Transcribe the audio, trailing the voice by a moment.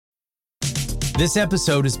This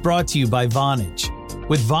episode is brought to you by Vonage.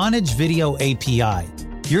 With Vonage Video API,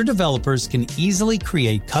 your developers can easily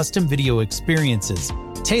create custom video experiences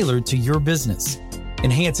tailored to your business.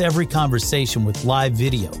 Enhance every conversation with live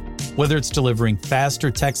video, whether it's delivering faster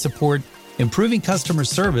tech support, improving customer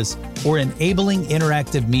service, or enabling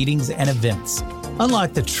interactive meetings and events.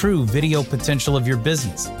 Unlock the true video potential of your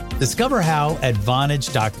business. Discover how at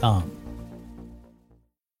Vonage.com.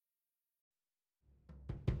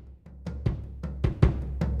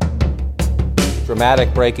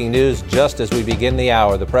 Dramatic breaking news just as we begin the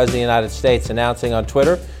hour. The President of the United States announcing on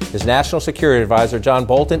Twitter his National Security Advisor, John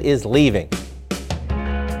Bolton, is leaving.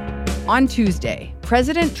 On Tuesday,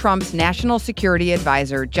 President Trump's National Security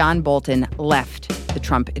Advisor, John Bolton, left the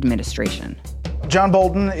Trump administration. John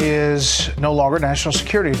Bolton is no longer National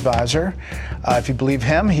Security Advisor. If you believe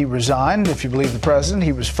him, he resigned. If you believe the president,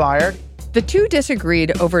 he was fired. The two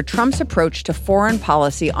disagreed over Trump's approach to foreign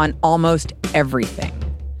policy on almost everything,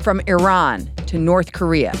 from Iran to North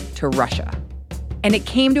Korea to Russia. And it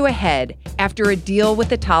came to a head after a deal with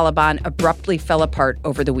the Taliban abruptly fell apart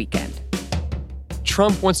over the weekend.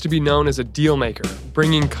 Trump wants to be known as a deal maker,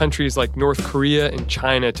 bringing countries like North Korea and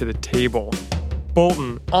China to the table.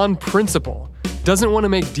 Bolton, on principle, doesn't want to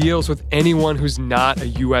make deals with anyone who's not a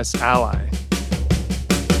U.S. ally.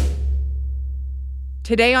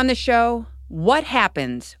 Today on the show, what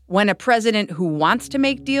happens when a president who wants to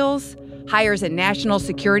make deals hires a national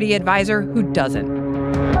security advisor who doesn't?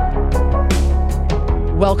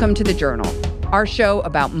 Welcome to The Journal, our show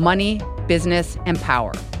about money, business, and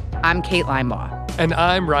power. I'm Kate Linebaugh. And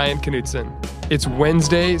I'm Ryan Knutson. It's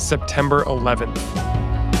Wednesday, September 11th.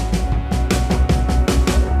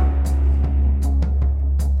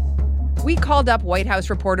 We called up White House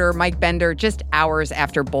reporter Mike Bender just hours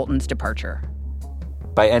after Bolton's departure.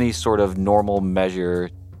 By any sort of normal measure,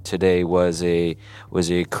 today was a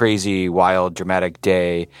crazy, wild, dramatic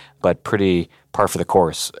day, but pretty par for the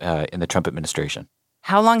course in the Trump administration.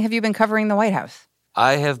 How long have you been covering the White House?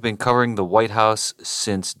 I have been covering the White House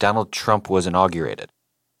since Donald Trump was inaugurated.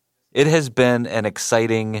 It has been an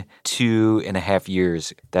exciting 2.5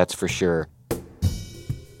 years, that's for sure.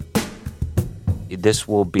 This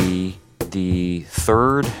will be the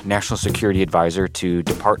third national security advisor to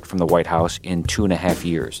depart from the White House in 2.5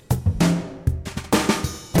 years.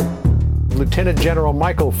 Lieutenant General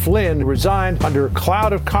Michael Flynn resigned under a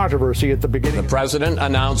cloud of controversy at the beginning. The president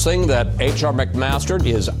announcing that H.R. McMaster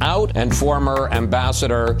is out and former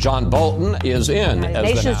Ambassador John Bolton is in.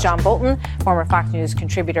 Nation's John Bolton, former Fox News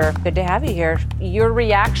contributor. Good to have you here. Your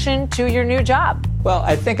reaction to your new job? Well,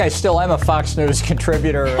 I think I still am a Fox News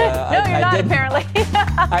contributor. No, you're not, apparently.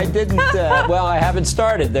 I didn't, I haven't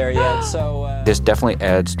started there yet, so... This definitely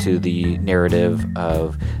adds to the narrative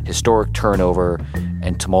of historic turnover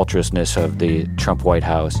and tumultuousness of the Trump White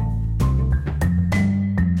House.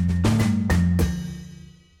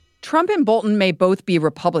 Trump and Bolton may both be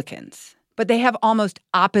Republicans, but they have almost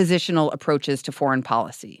oppositional approaches to foreign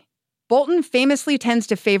policy. Bolton famously tends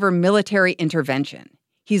to favor military intervention.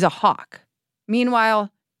 He's a hawk.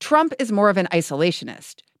 Meanwhile, Trump is more of an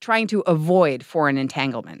isolationist, trying to avoid foreign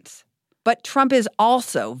entanglements. But Trump is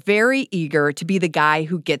also very eager to be the guy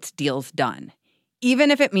who gets deals done,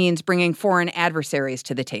 even if it means bringing foreign adversaries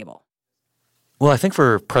to the table. Well, I think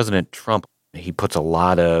for President Trump, he puts a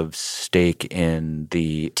lot of stake in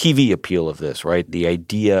the TV appeal of this, right? The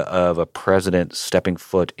idea of a president stepping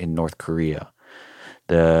foot in North Korea,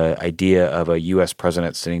 the idea of a U.S.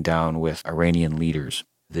 president sitting down with Iranian leaders,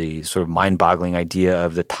 the sort of mind-boggling idea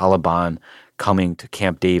of the Taliban coming to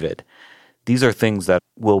Camp David. These are things that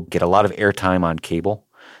will get a lot of airtime on cable.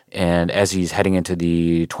 And as he's heading into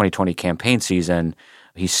the 2020 campaign season,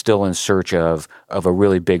 he's still in search of a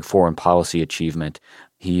really big foreign policy achievement.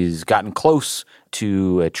 He's gotten close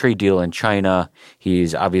to a trade deal in China.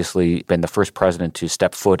 He's obviously been the first president to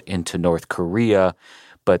step foot into North Korea,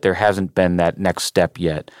 but there hasn't been that next step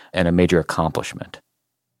yet and a major accomplishment.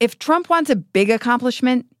 If Trump wants a big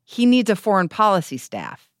accomplishment, he needs a foreign policy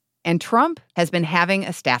staff. And Trump has been having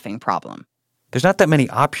a staffing problem. There's not that many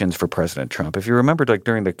options for President Trump. If you remember,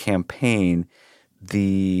 during the campaign,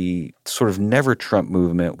 the sort of Never Trump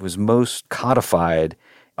movement was most codified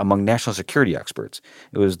among national security experts.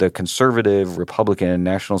 It was the conservative Republican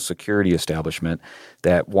national security establishment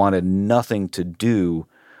that wanted nothing to do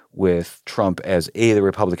with Trump as A, the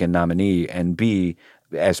Republican nominee, and B,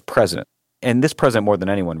 as president. And this president, more than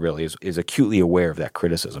anyone really, is acutely aware of that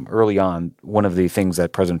criticism. Early on, one of the things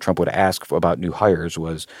that President Trump would ask about new hires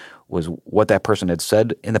was what that person had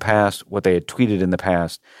said in the past, what they had tweeted in the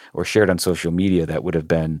past, or shared on social media that would have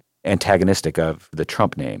been antagonistic of the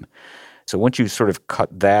Trump name. So once you sort of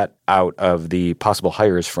cut that out of the possible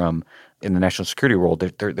hires from in the national security role,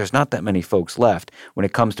 there's not that many folks left when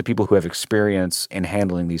it comes to people who have experience in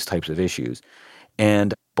handling these types of issues.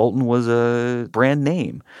 And Bolton was a brand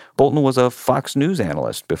name. Bolton was a Fox News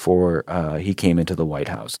analyst before he came into the White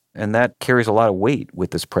House. And that carries a lot of weight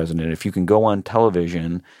with this president. If you can go on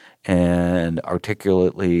television and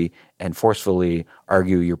articulately and forcefully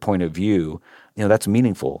argue your point of view, that's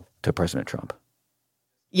meaningful to President Trump.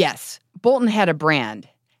 Yes, Bolton had a brand,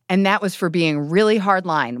 and that was for being really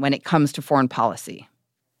hardline when it comes to foreign policy.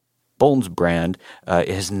 Bolton's brand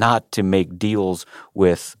is not to make deals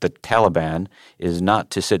with the Taliban, is not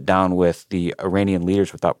to sit down with the Iranian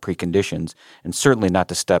leaders without preconditions, and certainly not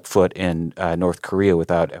to step foot in North Korea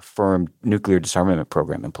without a firm nuclear disarmament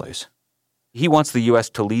program in place. He wants the U.S.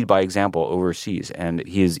 to lead by example overseas, and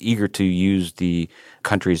he is eager to use the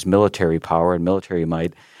country's military power and military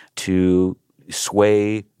might to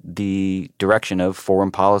sway the direction of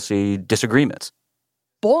foreign policy disagreements.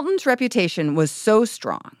 Bolton's reputation was so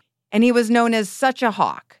strong, and he was known as such a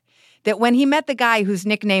hawk, that when he met the guy whose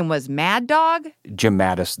nickname was Mad Dog, Jim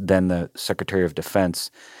Mattis, then the Secretary of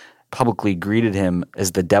Defense, publicly greeted him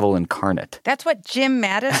as the devil incarnate. That's what Jim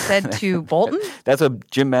Mattis said to Bolton? That's what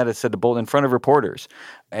Jim Mattis said to Bolton in front of reporters.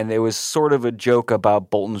 And it was sort of a joke about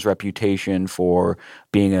Bolton's reputation for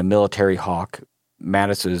being a military hawk.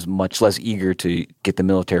 Mattis is much less eager to get the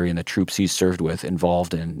military and the troops he's served with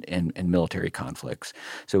involved in military conflicts.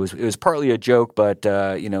 So it was partly a joke, but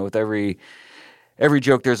with every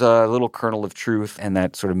joke there's a little kernel of truth, and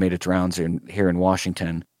that sort of made its rounds here in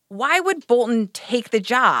Washington. Why would Bolton take the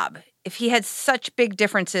job if he had such big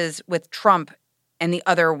differences with Trump and the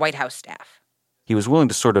other White House staff? He was willing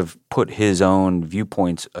to sort of put his own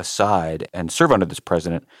viewpoints aside and serve under this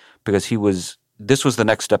president because this was the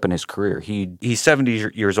next step in his career. He's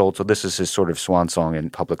 70 years old, so this is his sort of swan song in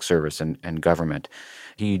public service and government.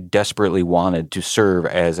 He desperately wanted to serve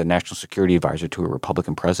as a national security advisor to a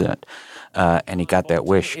Republican president, and he got that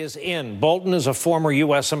wish. Bolton is a former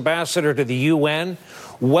U.S. ambassador to the UN,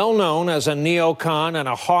 well known as a neocon and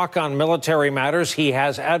a hawk on military matters. He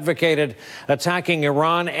has advocated attacking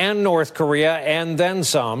Iran and North Korea and then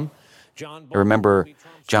some. I remember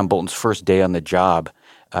John Bolton's first day on the job.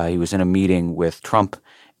 He was in a meeting with Trump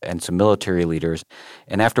and some military leaders.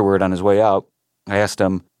 And afterward, on his way out, I asked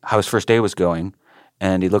him how his first day was going.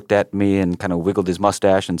 And he looked at me and kind of wiggled his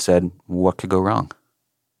mustache and said, "What could go wrong?"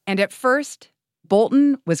 And at first,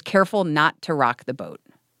 Bolton was careful not to rock the boat.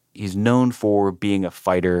 He's known for being a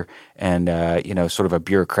fighter and, sort of a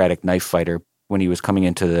bureaucratic knife fighter when he was coming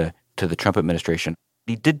into the Trump administration.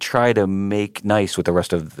 He did try to make nice with the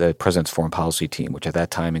rest of the president's foreign policy team, which at that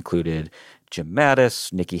time included Jim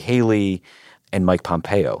Mattis, Nikki Haley, and Mike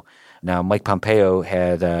Pompeo. Now, Mike Pompeo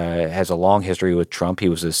has a long history with Trump. He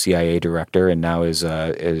was a CIA director and now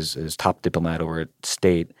is top diplomat over at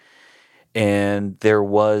State. And there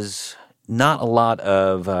was not a lot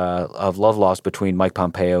of love lost between Mike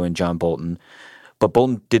Pompeo and John Bolton. But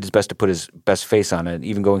Bolton did his best to put his best face on it,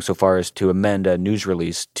 even going so far as to amend a news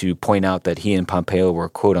release to point out that he and Pompeo were,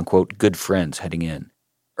 quote-unquote, good friends heading in.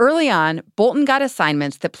 Early on, Bolton got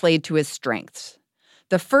assignments that played to his strengths.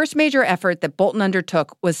 The first major effort that Bolton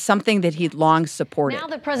undertook was something that he'd long supported. Now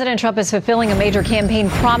that President Trump is fulfilling a major campaign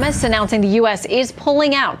promise, announcing the U.S. is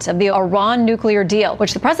pulling out of the Iran nuclear deal,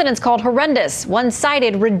 which the president's called horrendous,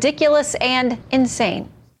 one-sided, ridiculous, and insane.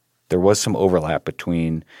 There was some overlap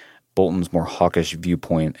between Bolton's more hawkish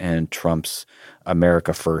viewpoint and Trump's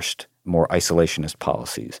America First, more isolationist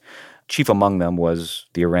policies. Chief among them was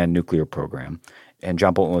the Iran nuclear program. And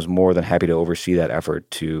John Bolton was more than happy to oversee that effort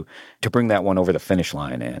to bring that one over the finish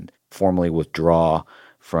line and formally withdraw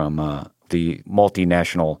from the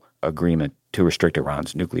multinational agreement to restrict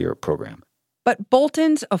Iran's nuclear program. But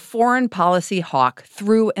Bolton's a foreign policy hawk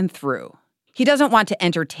through and through. He doesn't want to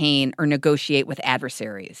entertain or negotiate with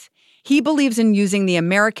adversaries. He believes in using the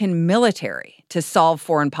American military to solve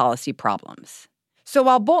foreign policy problems. So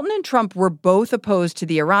while Bolton and Trump were both opposed to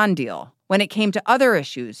the Iran deal, when it came to other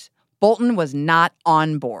issues, Bolton was not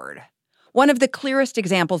on board. One of the clearest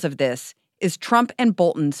examples of this is Trump and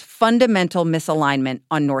Bolton's fundamental misalignment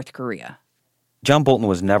on North Korea. John Bolton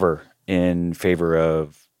was never in favor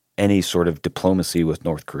of any sort of diplomacy with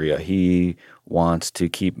North Korea. He wants to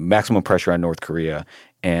keep maximum pressure on North Korea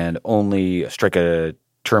and only strike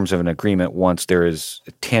terms of an agreement once there is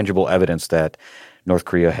tangible evidence that North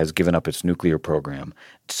Korea has given up its nuclear program.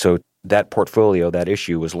 So that portfolio, that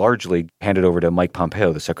issue, was largely handed over to Mike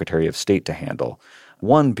Pompeo, the Secretary of State, to handle.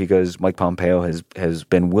 One, because Mike Pompeo has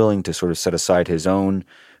been willing to sort of set aside his own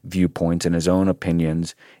viewpoints and his own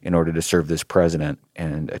opinions in order to serve this president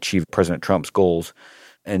and achieve President Trump's goals.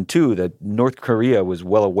 And two, that North Korea was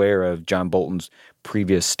well aware of John Bolton's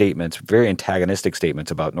previous statements, very antagonistic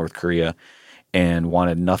statements about North Korea, and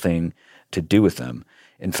wanted nothing to do with them.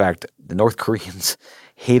 In fact, the North Koreans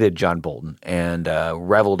hated John Bolton and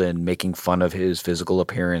reveled in making fun of his physical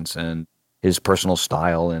appearance and his personal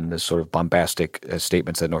style and the sort of bombastic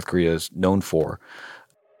statements that North Korea is known for.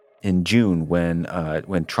 In June, when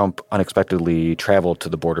Trump unexpectedly traveled to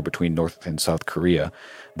the border between North and South Korea,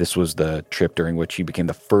 this was the trip during which he became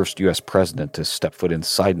the first U.S. president to step foot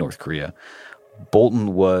inside North Korea.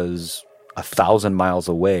 Bolton was 1,000 miles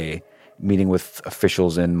away meeting with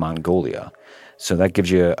officials in Mongolia. So that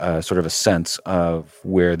gives you a sort of a sense of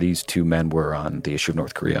where these two men were on the issue of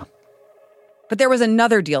North Korea. But there was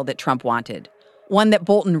another deal that Trump wanted, one that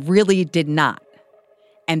Bolton really did not.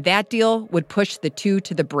 And that deal would push the two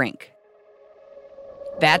to the brink.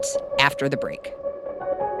 That's after the break.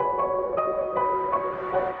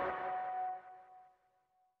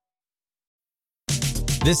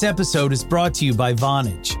 This episode is brought to you by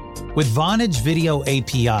Vonage. With Vonage Video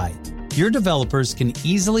API, your developers can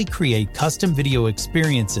easily create custom video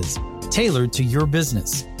experiences tailored to your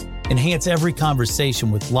business. Enhance every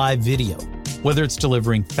conversation with live video, whether it's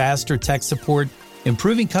delivering faster tech support,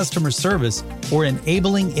 improving customer service, or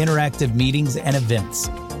enabling interactive meetings and events.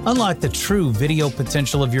 Unlock the true video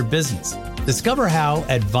potential of your business. Discover how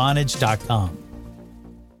at Vonage.com.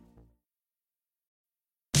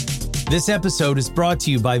 This episode is brought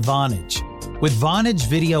to you by Vonage. With Vonage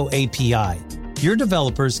Video API, your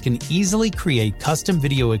developers can easily create custom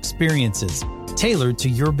video experiences tailored to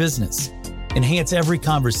your business. Enhance every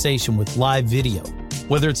conversation with live video,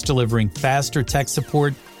 whether it's delivering faster tech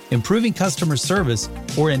support, improving customer service,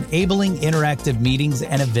 or enabling interactive meetings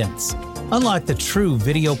and events. Unlock the true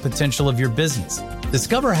video potential of your business.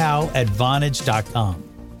 Discover how at Vonage.com.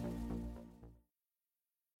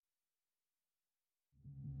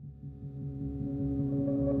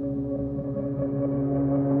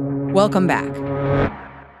 Welcome back.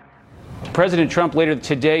 President Trump later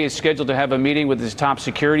today is scheduled to have a meeting with his top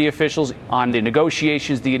security officials on the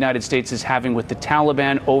negotiations the United States is having with the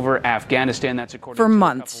Taliban over Afghanistan. That's according For to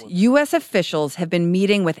months, U.S. officials have been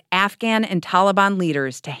meeting with Afghan and Taliban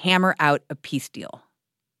leaders to hammer out a peace deal.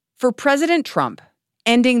 For President Trump,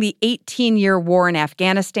 ending the 18-year war in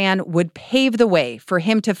Afghanistan would pave the way for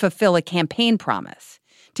him to fulfill a campaign promise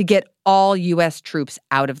to get all U.S. troops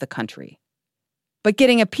out of the country. But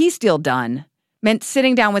getting a peace deal done meant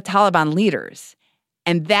sitting down with Taliban leaders,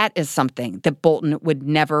 and that is something that Bolton would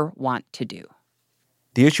never want to do.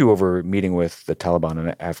 The issue over meeting with the Taliban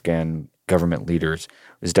and Afghan government leaders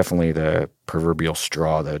is definitely the proverbial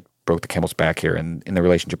straw that broke the camel's back here in the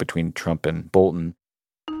relationship between Trump and Bolton.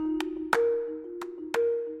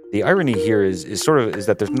 The irony here is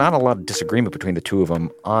that there's not a lot of disagreement between the two of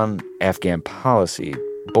them on Afghan policy.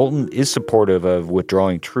 Bolton is supportive of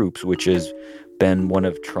withdrawing troops, which has been one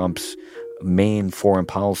of Trump's main foreign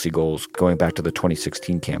policy goals going back to the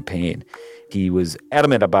 2016 campaign. He was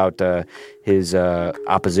adamant about his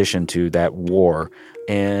opposition to that war.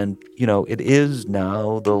 And, it is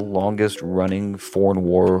now the longest-running foreign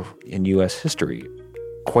war in U.S. history,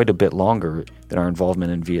 quite a bit longer than our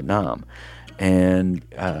involvement in Vietnam. And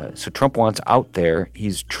so Trump wants out there.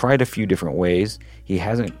 He's tried a few different ways. He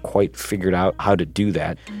hasn't quite figured out how to do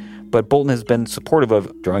that. But Bolton has been supportive of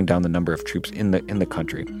drawing down the number of troops in the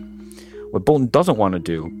country. What Bolton doesn't want to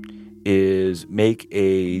do is make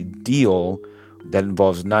a deal that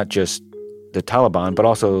involves not just the Taliban, but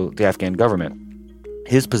also the Afghan government.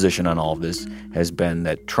 His position on all of this has been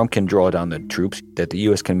that Trump can draw down the troops, that the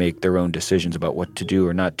U.S. can make their own decisions about what to do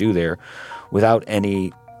or not do there without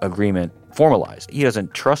any agreement formalized. He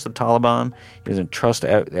doesn't trust the Taliban, he doesn't trust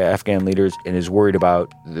the Afghan leaders, and is worried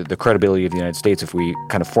about the credibility of the United States if we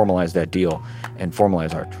kind of formalize that deal and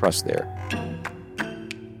formalize our trust there.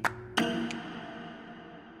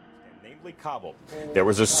 Namely Kabul. There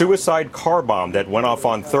was a suicide car bomb that went off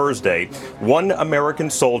on Thursday. One American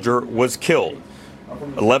soldier was killed.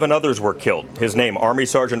 11 others were killed. His name, Army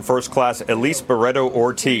Sergeant First Class Elise Barreto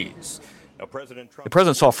Ortiz. Now, the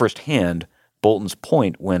president saw firsthand Bolton's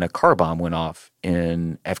point when a car bomb went off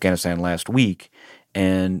in Afghanistan last week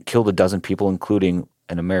and killed a dozen people, including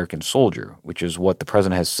an American soldier, which is what the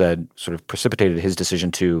president has said sort of precipitated his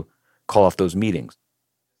decision to call off those meetings.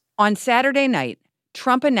 On Saturday night,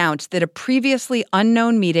 Trump announced that a previously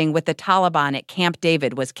unknown meeting with the Taliban at Camp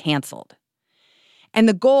David was canceled. And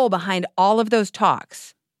the goal behind all of those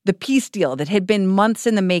talks, the peace deal that had been months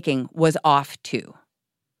in the making, was off too.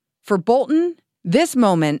 For Bolton, this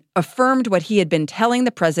moment affirmed what he had been telling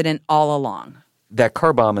the president all along. That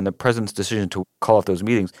car bomb and the president's decision to call off those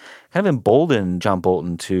meetings kind of emboldened John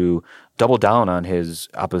Bolton to double down on his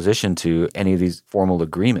opposition to any of these formal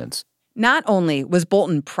agreements. Not only was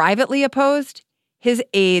Bolton privately opposed, his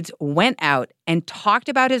aides went out and talked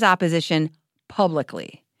about his opposition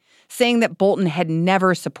publicly, saying that Bolton had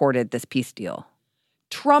never supported this peace deal.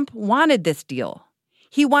 Trump wanted this deal.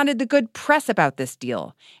 He wanted the good press about this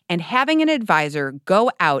deal. And having an advisor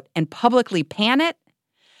go out and publicly pan it,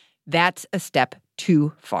 that's a step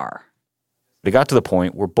too far. It got to the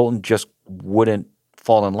point where Bolton just wouldn't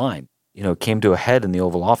fall in line. It came to a head in the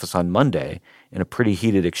Oval Office on Monday in a pretty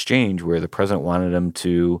heated exchange where the president wanted him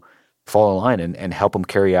to fall in line and help him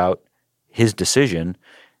carry out his decision.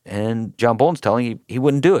 And John Bolton's telling he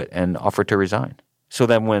wouldn't do it and offered to resign. So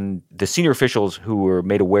then when the senior officials who were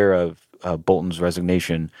made aware of Bolton's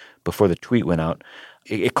resignation before the tweet went out,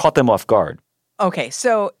 it caught them off guard. Okay,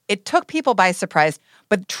 so it took people by surprise,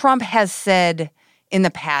 but Trump has said in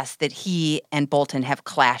the past that he and Bolton have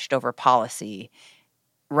clashed over policy,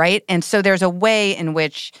 right? And so there's a way in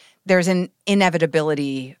which there's an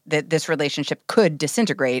inevitability that this relationship could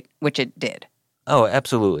disintegrate, which it did. Oh,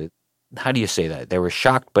 absolutely. How do you say that? They were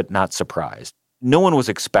shocked but not surprised. No one was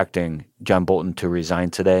expecting John Bolton to resign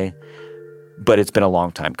today, but it's been a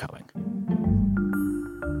long time coming.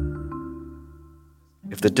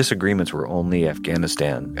 If the disagreements were only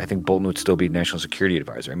Afghanistan, I think Bolton would still be national security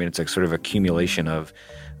advisor. I mean, it's like sort of accumulation of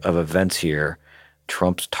events here.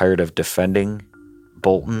 Trump's tired of defending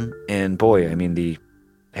Bolton. And boy, I mean, the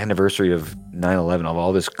anniversary of 9/11, of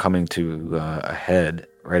all this coming to a head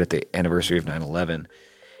right at the anniversary of 9/11,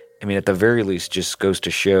 I mean, at the very least, just goes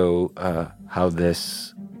to show how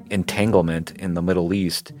this entanglement in the Middle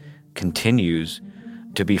East continues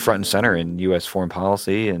to be front and center in U.S. foreign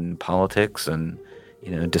policy and politics and,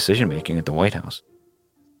 decision-making at the White House.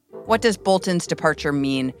 What does Bolton's departure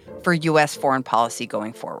mean for U.S. foreign policy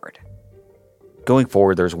going forward? Going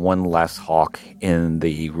forward, there's one less hawk in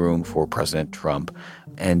the room for President Trump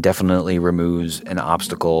and definitely removes an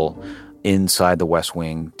obstacle inside the West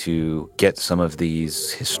Wing to get some of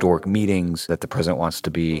these historic meetings that the president wants to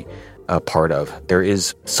be a part of. There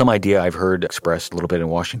is some idea I've heard expressed a little bit in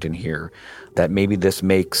Washington here that maybe this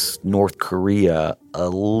makes North Korea a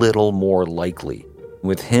little more likely.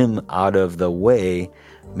 With him out of the way,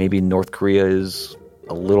 maybe North Korea is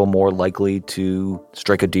a little more likely to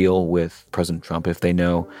strike a deal with President Trump if they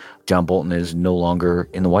know John Bolton is no longer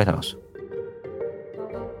in the White House.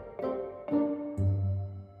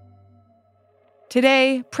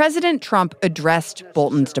 Today, President Trump addressed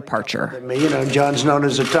Bolton's departure. John's known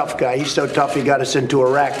as a tough guy. He's so tough he got us into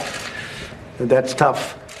Iraq. That's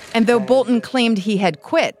tough. And though Bolton claimed he had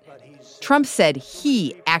quit, Trump said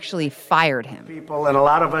he actually fired him. People, and a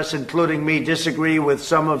lot of us, including me, disagree with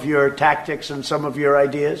some of your tactics and some of your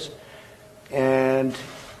ideas. And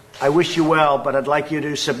I wish you well, but I'd like you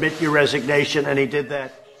to submit your resignation, and he did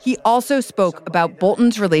that. He also spoke about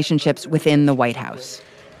Bolton's relationships within the White House.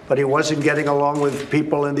 But he wasn't getting along with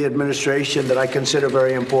people in the administration that I consider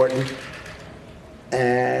very important.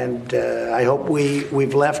 And I hope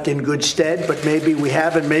we've left in good stead, but maybe we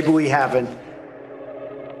haven't, maybe we haven't.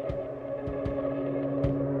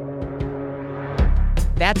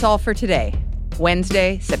 That's all for today,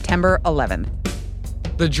 Wednesday, September 11th.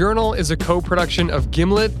 The Journal is a co-production of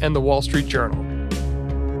Gimlet and The Wall Street Journal.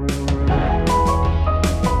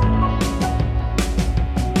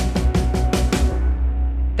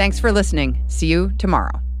 Thanks for listening. See you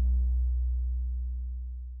tomorrow.